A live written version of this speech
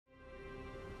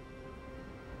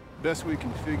Best we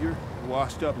can figure,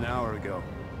 washed up an hour ago.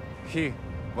 He.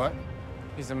 What?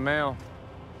 He's a male.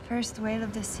 First whale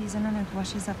of the season and it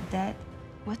washes up dead.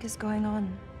 What is going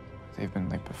on? They've been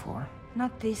late before.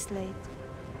 Not this late.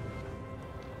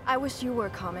 I wish you were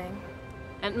coming.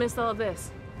 And missed all of this.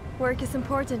 Work is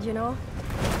important, you know?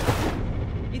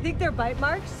 You think they're bite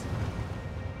marks?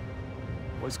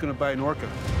 What's gonna bite an orca?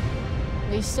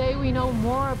 They say we know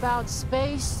more about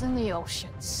space than the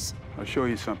oceans. I'll show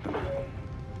you something.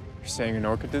 You're saying an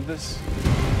orca did this?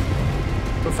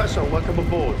 Professor, welcome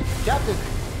aboard. Captain!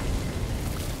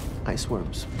 Ice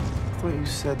worms. I thought you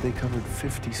said they covered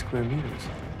 50 square meters.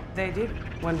 They did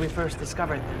when we first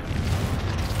discovered them.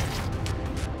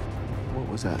 What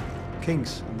was that?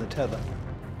 Kinks on the tether.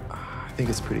 I think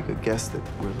it's a pretty good guess that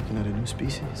we're looking at a new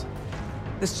species.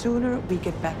 The sooner we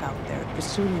get back out there, the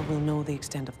sooner we'll know the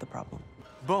extent of the problem.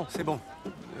 Bon, c'est bon.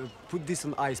 Put this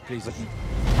on ice, please.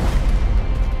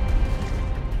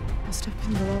 Must have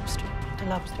been the lobster. The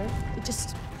lobster? It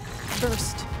just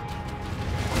burst.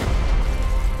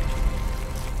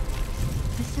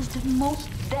 This is the most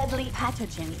deadly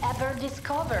pathogen ever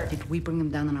discovered. Did we bring them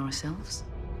down on ourselves?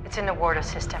 It's in the water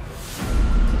system.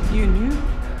 You knew?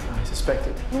 I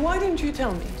suspected. Why didn't you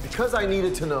tell me? Because I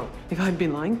needed to know. If I'd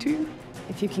been lying to you?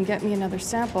 If you can get me another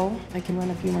sample, I can run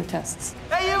a few more tests.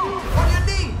 Hey, you! On your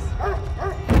knees!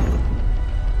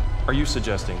 Are you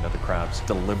suggesting that the crabs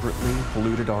deliberately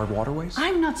polluted our waterways?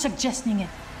 I'm not suggesting it.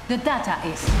 The data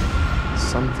is.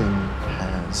 Something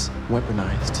has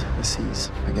weaponized the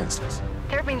seas against us.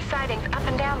 There have been sightings up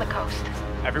and down the coast.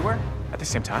 Everywhere? At the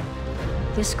same time?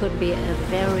 This could be a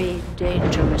very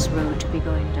dangerous road to be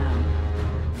going down.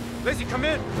 Lizzie, come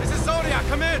in! This is Zodiac,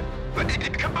 come in!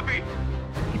 Copy!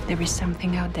 If there is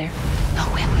something out there,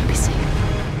 nowhere will be safe.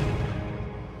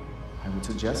 I would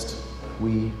suggest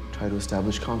we try to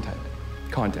establish contact.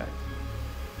 Contact.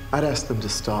 I'd ask them to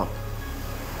stop